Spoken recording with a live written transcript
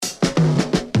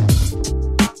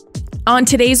On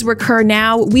today's Recur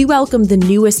Now, we welcome the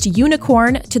newest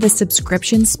unicorn to the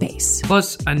subscription space.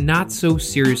 Plus, a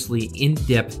not-so-seriously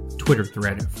in-depth Twitter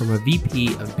thread from a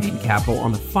VP of Bain Capital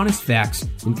on the funnest facts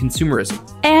in consumerism.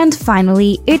 And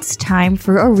finally, it's time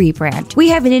for a rebrand. We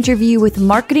have an interview with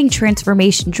marketing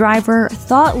transformation driver,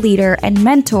 thought leader, and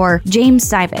mentor James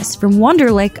Sivis from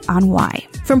Wonderlic on why.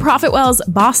 From ProfitWell's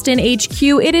Boston HQ,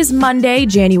 it is Monday,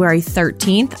 January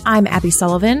 13th. I'm Abby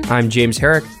Sullivan. I'm James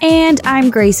Herrick. And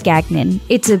I'm Grace Gagnon.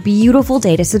 It's a beautiful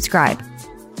day to subscribe.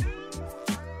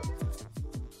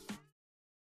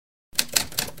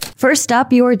 First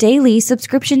up, your daily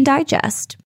subscription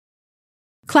digest.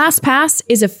 ClassPass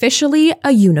is officially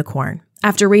a unicorn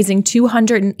after raising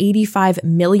 $285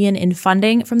 million in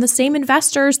funding from the same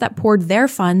investors that poured their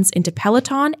funds into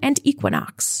Peloton and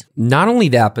Equinox. Not only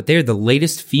that, but they're the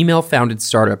latest female-founded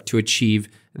startup to achieve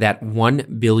that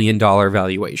 $1 billion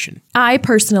valuation. I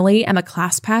personally am a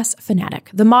ClassPass fanatic.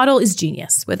 The model is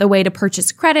genius, with a way to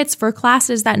purchase credits for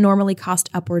classes that normally cost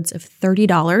upwards of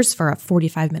 $30 for a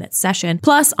 45-minute session,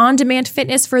 plus on-demand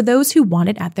fitness for those who want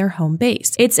it at their home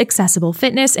base. It's accessible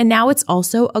fitness, and now it's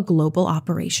also a global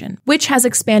operation, which has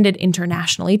expanded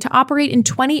internationally to operate in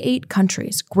 28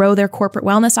 countries, grow their corporate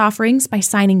wellness offerings by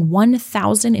signing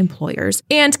 1,000 employers,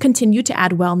 and continue to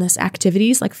add wellness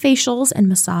activities like facials and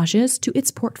massages to its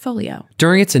portfolio.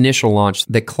 During its initial launch,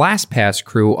 the ClassPass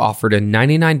crew offered a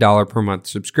 $99 per month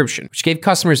subscription, which gave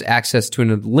customers access to an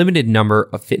unlimited number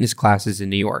of fitness classes in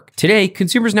New York. Today,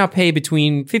 consumers now pay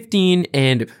between $15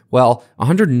 and,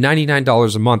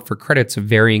 $199 a month for credits of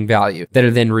varying value that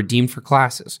are then redeemed for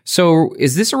classes. So,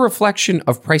 is this a reflection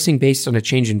of pricing based on a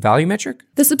change in value metric?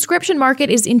 The subscription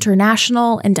market is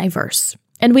international and diverse.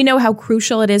 And we know how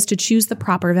crucial it is to choose the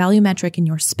proper value metric in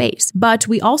your space. But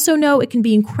we also know it can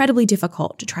be incredibly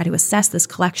difficult to try to assess this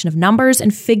collection of numbers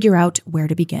and figure out where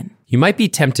to begin. You might be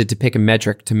tempted to pick a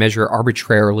metric to measure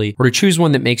arbitrarily or to choose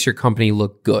one that makes your company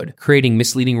look good, creating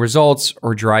misleading results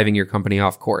or driving your company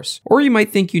off course. Or you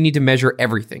might think you need to measure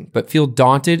everything, but feel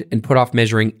daunted and put off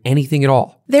measuring anything at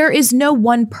all. There is no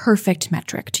one perfect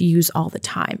metric to use all the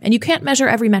time, and you can't measure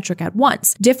every metric at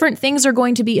once. Different things are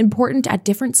going to be important at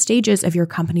different stages of your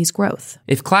company's growth.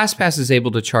 If ClassPass is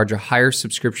able to charge a higher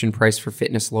subscription price for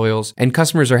fitness loyals and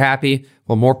customers are happy,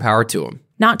 well, more power to them.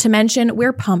 Not to mention,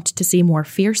 we're pumped to see more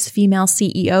fierce female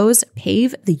CEOs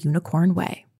pave the unicorn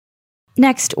way.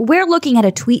 Next, we're looking at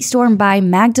a tweet storm by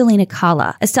Magdalena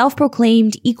Calla, a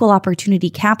self-proclaimed equal opportunity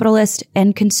capitalist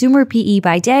and consumer PE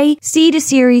by day, C to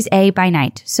Series A by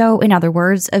night. So, in other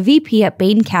words, a VP at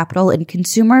Bain Capital in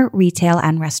consumer, retail,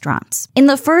 and restaurants. In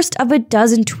the first of a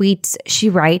dozen tweets, she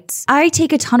writes, I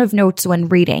take a ton of notes when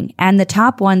reading, and the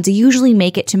top ones usually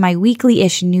make it to my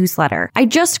weekly-ish newsletter. I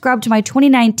just scrubbed my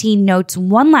 2019 notes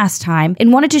one last time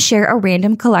and wanted to share a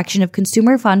random collection of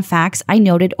consumer fun facts I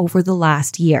noted over the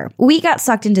last year. We got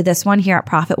sucked into this one here at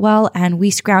ProfitWell, and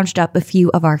we scrounged up a few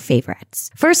of our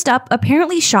favorites. First up,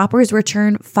 apparently shoppers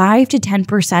return 5 to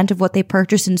 10% of what they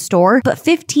purchase in store, but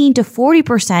 15 to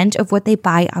 40% of what they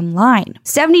buy online.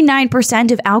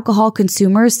 79% of alcohol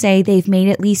consumers say they've made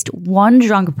at least one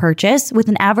drunk purchase, with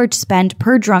an average spend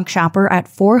per drunk shopper at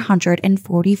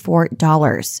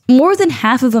 $444. More than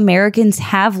half of Americans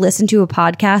have listened to a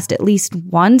podcast at least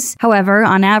once. However,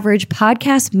 on average,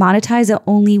 podcasts monetize at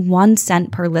only 1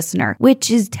 cent per listener,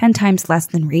 which is 10 times less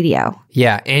than radio.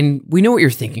 Yeah, and we know what you're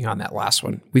thinking on that last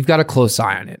one. We've got a close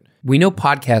eye on it. We know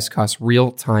podcasts cost real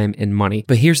time and money,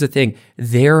 but here's the thing,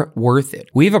 they're worth it.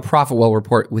 We have a ProfitWell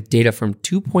report with data from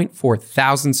 2.4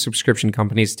 thousand subscription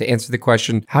companies to answer the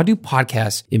question, how do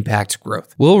podcasts impact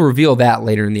growth? We'll reveal that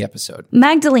later in the episode.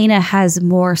 Magdalena has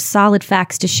more solid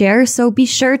facts to share, so be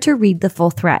sure to read the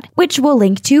full thread, which we'll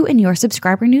link to in your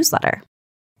subscriber newsletter.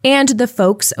 And the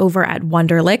folks over at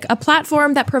Wonderlic, a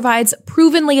platform that provides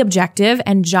provenly objective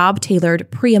and job-tailored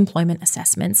pre-employment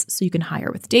assessments so you can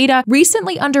hire with data,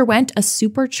 recently underwent a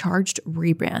supercharged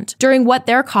rebrand during what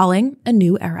they're calling a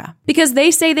new era. Because they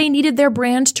say they needed their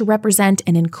brand to represent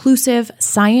an inclusive,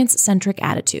 science-centric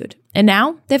attitude. And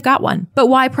now they've got one. But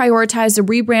why prioritize a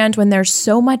rebrand when there's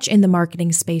so much in the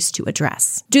marketing space to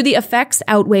address? Do the effects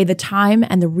outweigh the time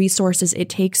and the resources it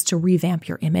takes to revamp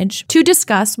your image? To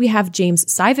discuss, we have James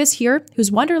Sivis here,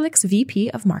 who's Wonderlic's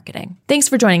VP of Marketing. Thanks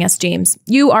for joining us, James.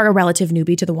 You are a relative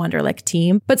newbie to the Wonderlic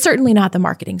team, but certainly not the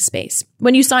marketing space.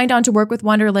 When you signed on to work with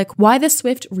Wonderlic, why the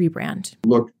swift rebrand?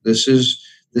 Look, this is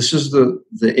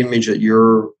the image that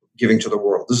you're giving to the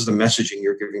world. This is the messaging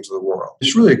you're giving to the world.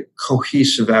 It's really a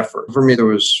cohesive effort. For me, there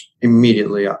was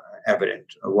immediately evident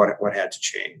what had to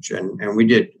change. And we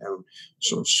did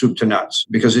sort of soup to nuts,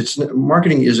 because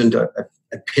marketing isn't a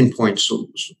pinpoint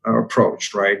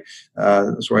approach, right?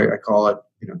 That's why I call it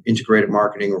integrated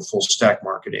marketing or full stack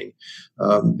marketing,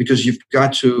 because you've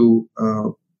got to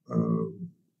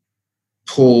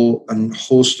pull a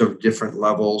host of different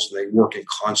levels, and they work in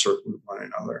concert with one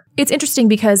another. It's interesting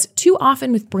because too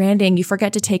often with branding, you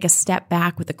forget to take a step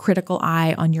back with a critical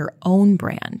eye on your own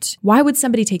brand. Why would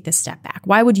somebody take this step back?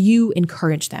 Why would you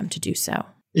encourage them to do so?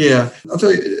 Yeah, I'll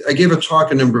tell you, I gave a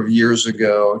talk a number of years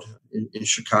ago in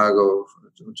Chicago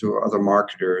to other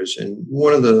marketers. And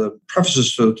one of the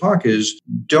prefaces to the talk is,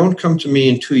 don't come to me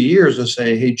in 2 years and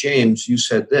say, hey, James, you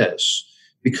said this,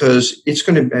 because it's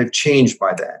going to have changed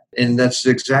by that. And that's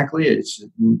exactly it.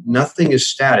 Nothing is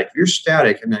static. If you're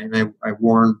static, and I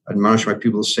warn, admonish my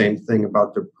people the same thing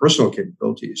about their personal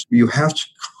capabilities. You have to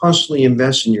constantly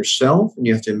invest in yourself, and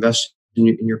you have to invest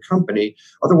in your company.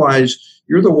 Otherwise,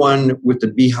 you're the one with the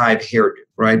beehive hairdo,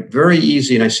 right? Very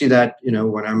easy. And I see that,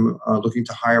 when I'm looking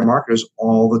to hire marketers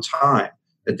all the time,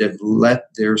 that they've let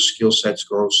their skill sets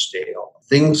grow stale.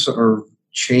 Things are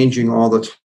changing all the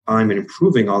time and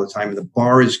improving all the time, and the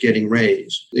bar is getting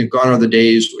raised. Gone are the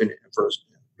days in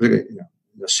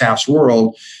the SaaS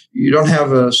world, you don't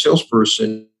have a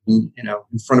salesperson, in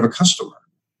front of a customer,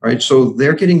 right? So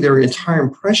they're getting their entire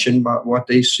impression about what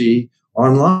they see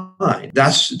online.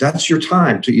 That's your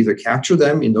time to either capture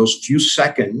them in those few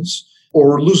seconds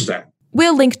or lose them.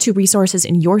 We'll link to resources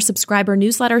in your subscriber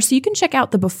newsletter so you can check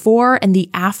out the before and the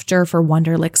after for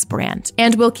Wonderlic's brand.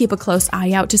 And we'll keep a close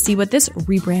eye out to see what this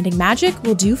rebranding magic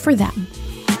will do for them.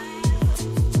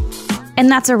 And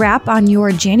that's a wrap on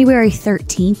your January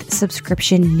 13th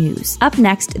subscription news. Up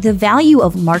next, the value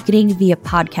of marketing via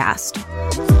podcast.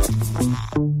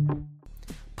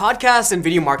 Podcasts and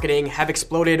video marketing have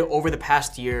exploded over the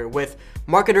past year, with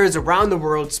marketers around the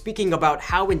world speaking about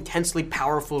how intensely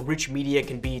powerful rich media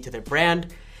can be to their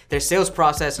brand, their sales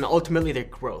process, and ultimately their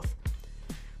growth.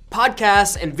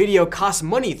 Podcasts and video cost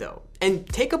money though, and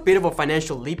take a bit of a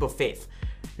financial leap of faith,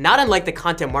 not unlike the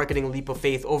content marketing leap of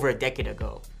faith over a decade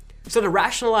ago. So to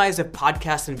rationalize if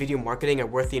podcasts and video marketing are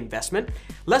worth the investment,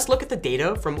 let's look at the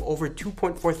data from over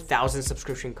 2.4 thousand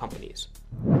subscription companies.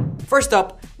 First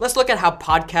up, let's look at how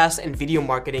podcasts and video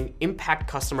marketing impact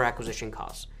customer acquisition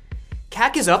costs.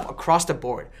 CAC is up across the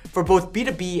board for both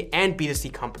B2B and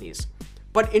B2C companies.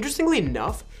 But interestingly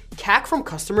enough, CAC from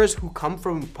customers who come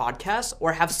from podcasts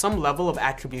or have some level of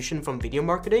attribution from video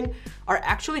marketing are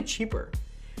actually cheaper.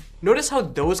 Notice how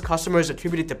those customers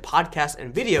attributed to podcasts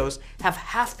and videos have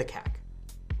half the CAC.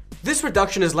 This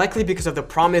reduction is likely because of the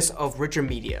promise of richer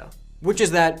media, which is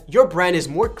that your brand is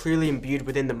more clearly imbued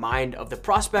within the mind of the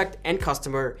prospect and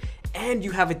customer, and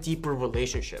you have a deeper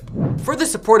relationship. Further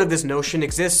support of this notion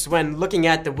exists when looking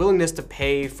at the willingness to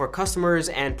pay for customers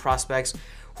and prospects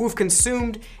who've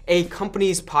consumed a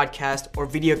company's podcast or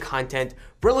video content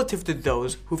relative to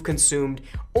those who've consumed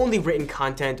only written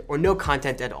content or no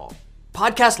content at all.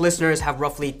 Podcast listeners have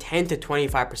roughly 10 to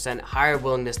 25% higher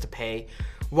willingness to pay,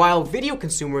 while video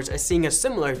consumers are seeing a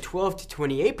similar 12 to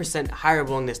 28% higher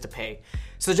willingness to pay,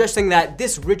 suggesting that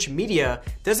this rich media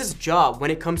does its job when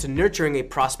it comes to nurturing a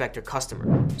prospect or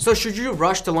customer. So should you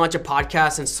rush to launch a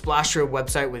podcast and splash your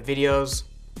website with videos?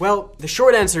 Well, the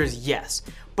short answer is yes,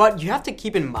 but you have to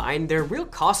keep in mind there are real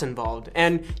costs involved,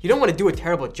 and you don't want to do a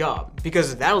terrible job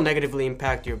because that'll negatively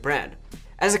impact your brand.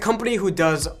 As a company who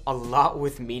does a lot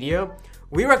with media,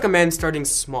 we recommend starting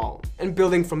small and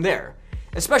building from there,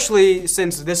 especially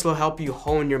since this will help you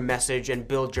hone your message and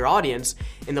build your audience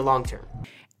in the long term.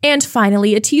 And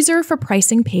finally, a teaser for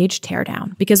Pricing Page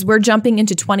Teardown, because we're jumping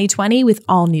into 2020 with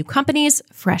all new companies,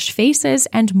 fresh faces,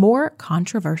 and more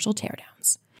controversial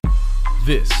teardowns.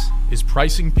 This is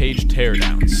Pricing Page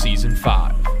Teardown Season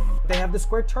 5. They have the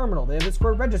Square Terminal, they have the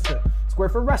Square Register, Square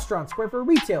for restaurants, Square for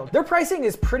retail. Their pricing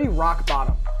is pretty rock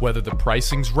bottom. Whether the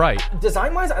pricing's right,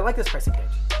 Design-wise, I like this pricing page.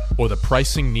 or the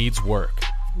pricing needs work,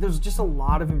 There's just a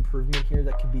lot of improvement here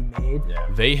that could be made.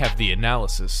 they have the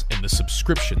analysis and the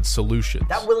subscription solutions.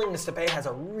 That willingness to pay has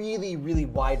a really, really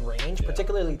wide range,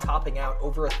 particularly topping out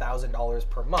over $1,000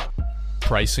 per month.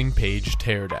 Pricing Page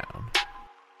Teardown.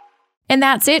 And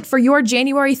that's it for your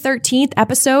January 13th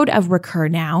episode of Recur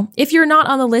Now. If you're not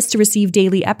on the list to receive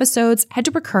daily episodes, head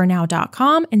to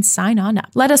recurnow.com and sign on up.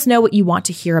 Let us know what you want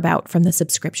to hear about from the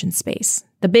subscription space.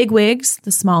 The big wigs,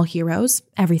 the small heroes,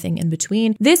 everything in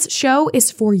between. This show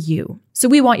is for you. So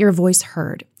we want your voice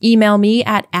heard. Email me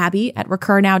at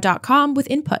abby@recurnow.com with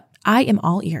input. I am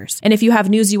all ears. And if you have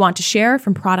news you want to share,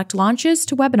 from product launches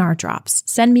to webinar drops,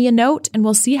 send me a note and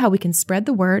we'll see how we can spread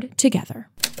the word together.